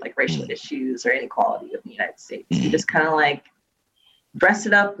that's to do with racial issues or inequality within the United States. You just kind of dress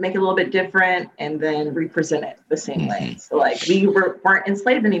it up, make it a little bit different, and then represent it the same way. So we weren't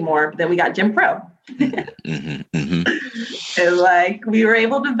enslaved anymore, but then we got Jim Crow. And we were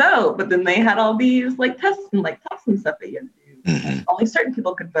able to vote, but then they had all these tests and stuff that you had to do. Only certain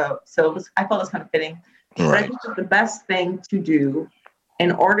people could vote. So I thought it was kind of fitting. Right. But I think that the best thing to do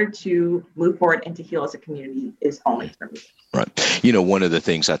in order to move forward and to heal as a community is only to remove it. Right. One of the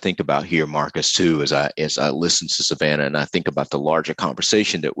things I think about here, Marcus, too, as I listen to Savannah and I think about the larger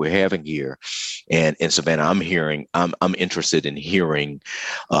conversation that we're having here, and Savannah, I'm interested in hearing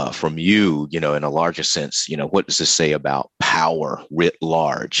from you, in a larger sense, what does this say about power writ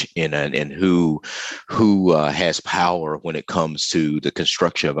large, and who has power when it comes to the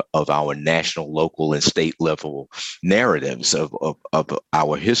construction of our national, local, and state level narratives of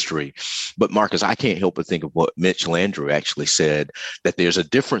our history. But Marcus, I can't help but think of what Mitch Landrieu actually said, that there's a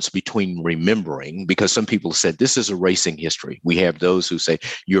difference between remembering, because some people said this is erasing history. We have those who say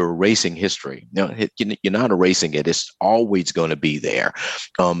you're erasing history. No, you're not erasing it. It's always going to be there.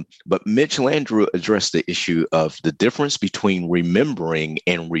 But Mitch Landrieu addressed the issue of the difference between remembering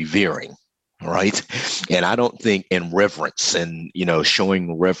and revering. Right. And I don't think in reverence and,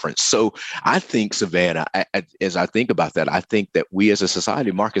 showing reverence. So I think, Savannah, as I think about that, I think that we as a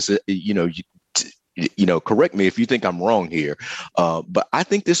society, Marcus, correct me if you think I'm wrong here, but I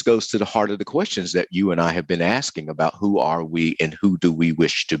think this goes to the heart of the questions that you and I have been asking about who are we and who do we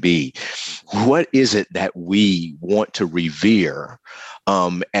wish to be? What is it that we want to revere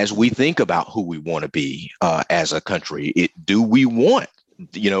as we think about who we want to be as a country? Do we want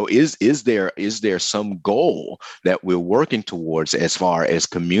is there some goal that we're working towards as far as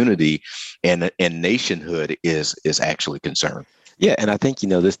community and nationhood is actually concerned? Yeah, and I think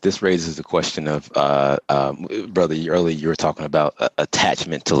this raises the question of brother. Earlier you were talking about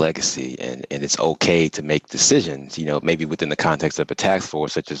attachment to legacy, and it's okay to make decisions. Maybe within the context of a task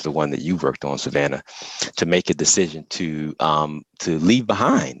force, such as the one that you worked on, Savannah, to make a decision to leave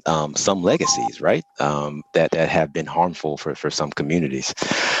behind some legacies, right? That have been harmful for some communities.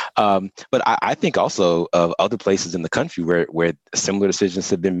 But I think also of other places in the country where similar decisions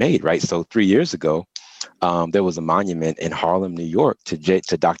have been made, right? So 3 years ago, there was a monument in Harlem, New York, to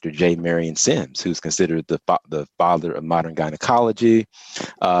Dr. J. Marion Sims, who's considered the father of modern gynecology.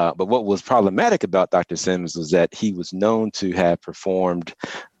 But what was problematic about Dr. Sims was that he was known to have performed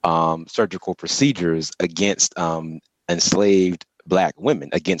surgical procedures against enslaved Black women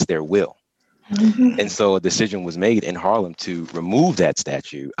against their will. Mm-hmm. And so a decision was made in Harlem to remove that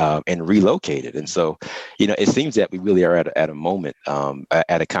statue and relocate it. And so, it seems that we really are at a moment,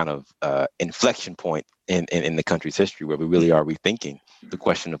 at a kind of inflection point in the country's history where we really are rethinking the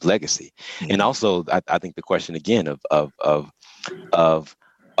question of legacy. Mm-hmm. And also, I think the question again of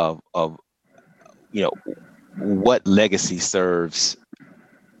what legacy serves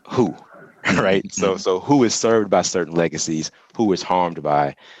who, right? Mm-hmm. So who is served by certain legacies, who is harmed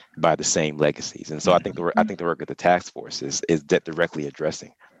by the same legacies. And so I think the work of the task force is that directly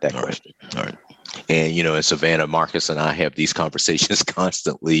addressing that question. All right. And, in Savannah, Marcus and I have these conversations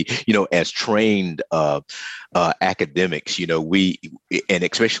constantly, as trained academics, we, and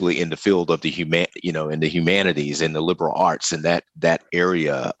especially in the field of the in the humanities and the liberal arts and that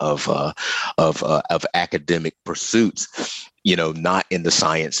area of academic pursuits, not in the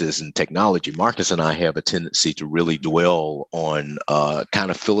sciences and technology. Marcus and I have a tendency to really dwell on kind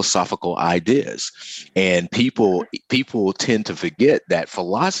of philosophical ideas, and people tend to forget that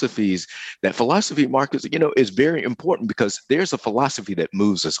philosophy, Marcus, is very important because there's a philosophy that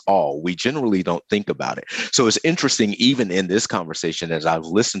moves us all. We generally don't think about it. So it's interesting, even in this conversation, as I've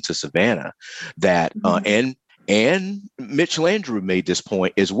listened to Savannah, that and Mitch Landrieu made this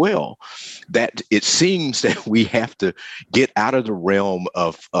point as well, that it seems that we have to get out of the realm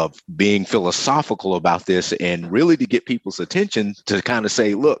of being philosophical about this and really to get people's attention to kind of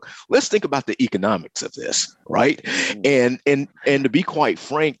say, look, let's think about the economics of this, right? And to be quite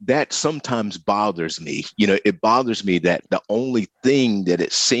frank, that sometimes bothers me. It bothers me that the only thing that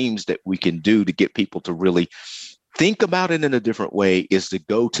it seems that we can do to get people to really think about it in a different way is to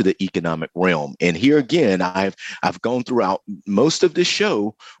go to the economic realm. And here again, I've gone throughout most of this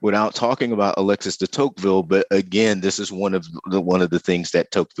show without talking about Alexis de Tocqueville, but again, this is one of the things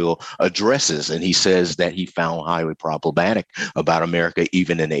that Tocqueville addresses, and he says that he found highly problematic about America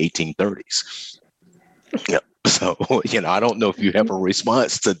even in the 1830s. Yeah. So, I don't know if you have a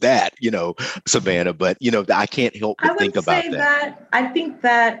response to that, Savannah, but, I can't help but think about that. I think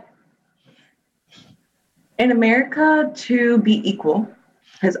that in America, to be equal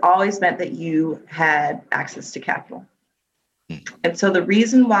has always meant that you had access to capital. And so the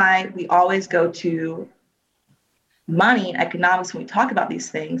reason why we always go to money and economics when we talk about these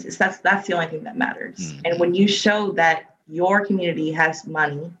things is that's the only thing that matters. Mm-hmm. And when you show that your community has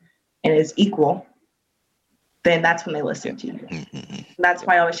money and is equal, then that's when they listen to you. Mm-hmm. That's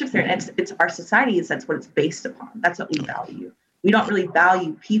why I always shift there. And it's our society that's what it's based upon. That's what we value. We don't really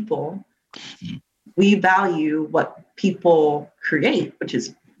value people. We value what people create, which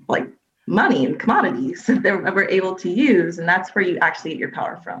is like money and commodities that we're able to use. And that's where you actually get your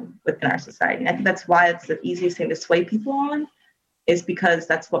power from within our society. And I think that's why it's the easiest thing to sway people on, is because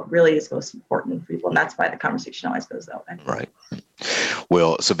that's what really is most important for people. And that's why the conversation always goes that way. Right.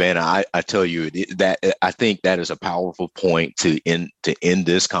 Well, Savannah, I tell you that I think that is a powerful point to end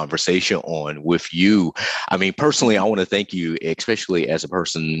this conversation on with you. I mean, personally, I want to thank you, especially as a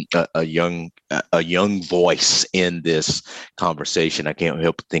person, a young voice in this conversation. I can't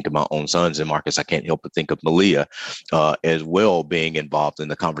help but think of my own sons, and Marcus, I can't help but think of Malia as well, being involved in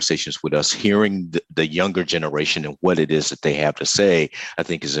the conversations with us, hearing the younger generation and what it is that they have to say, I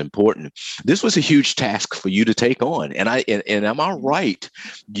think is important. This was a huge task for you to take on. And am I right?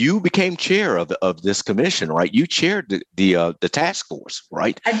 You became chair of this commission, right? You chaired the task force,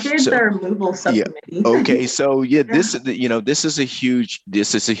 right? I chaired the removal subcommittee. Yeah. Okay, so this is a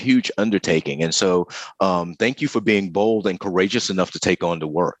huge undertaking, and so thank you for being bold and courageous enough to take on the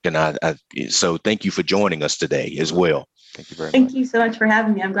work. And so thank you for joining us today as well. Thank you very much. Thank you so much for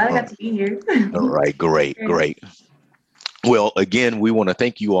having me. I'm glad I got to be here. All right, great. Well, again, we want to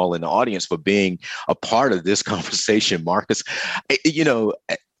thank you all in the audience for being a part of this conversation, Marcus.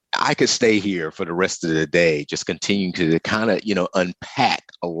 I could stay here for the rest of the day, just continuing to kind of, unpack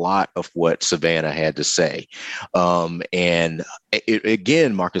a lot of what Savannah had to say. And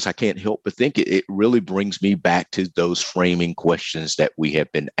again, Marcus, I can't help but think it really brings me back to those framing questions that we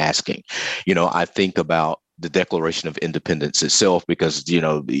have been asking. I think about the Declaration of Independence itself, because,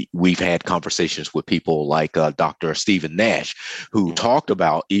 we've had conversations with people like Dr. Stephen Nash, who talked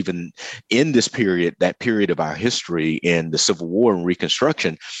about even in this period, that period of our history in the Civil War and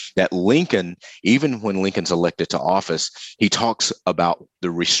Reconstruction, that Lincoln, even when Lincoln's elected to office, he talks about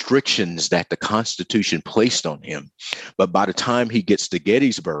the restrictions that the Constitution placed on him. But by the time he gets to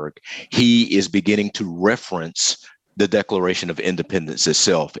Gettysburg, he is beginning to reference the Declaration of Independence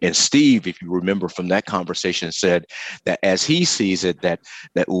itself. And Steve, if you remember from that conversation, said that as he sees it, that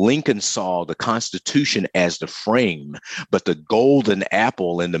Lincoln saw the Constitution as the frame, but the golden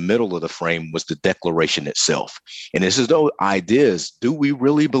apple in the middle of the frame was the Declaration itself. And it's as though ideas, do we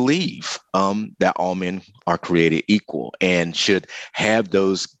really believe that all men are created equal and should have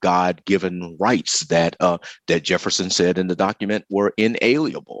those God-given rights that Jefferson said in the document were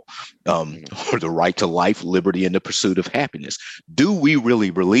inalienable, or the right to life, liberty, and the pursuit of happiness? Do we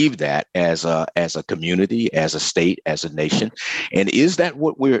really believe that as a community, as a state, as a nation? And is that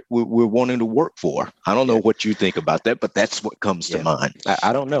what we're wanting to work for? I don't know what you think about that, but that's what comes to mind.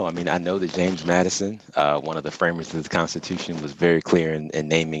 I don't know. I mean, I know that James Madison, one of the framers of the Constitution, was very clear in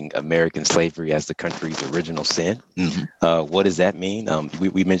naming American slavery as the country's original sin. Mm-hmm. What does that mean?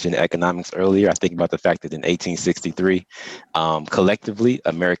 We mentioned economics earlier. I think about the fact that in 1863, collectively,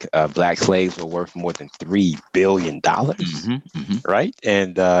 Black slaves were worth more than $3 billion. Right?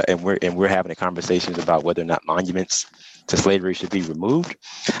 And we're having a conversation about whether or not monuments to slavery should be removed.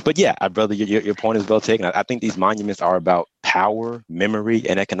 But yeah, brother, your point is well taken. I think these monuments are about power, memory,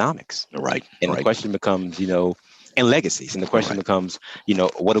 and economics. Right. And the question becomes, and legacies. And the question becomes,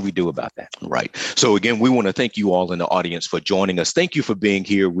 what do we do about that? Right. So again, we want to thank you all in the audience for joining us. Thank you for being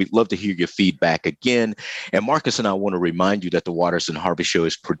here. We'd love to hear your feedback again. And Marcus and I want to remind you that the Waters and Harvey Show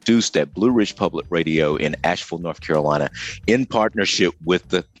is produced at Blue Ridge Public Radio in Asheville, North Carolina, in partnership with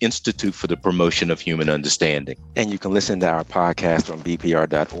the Institute for the Promotion of Human Understanding. And you can listen to our podcast on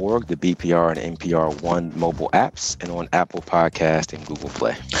bpr.org, the BPR and NPR One mobile apps, and on Apple Podcast and Google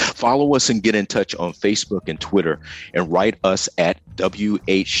Play. Follow us and get in touch on Facebook and Twitter, and write us at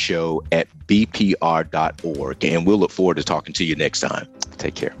whshow@bpr.org. And we'll look forward to talking to you next time.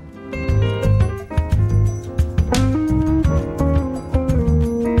 Take care.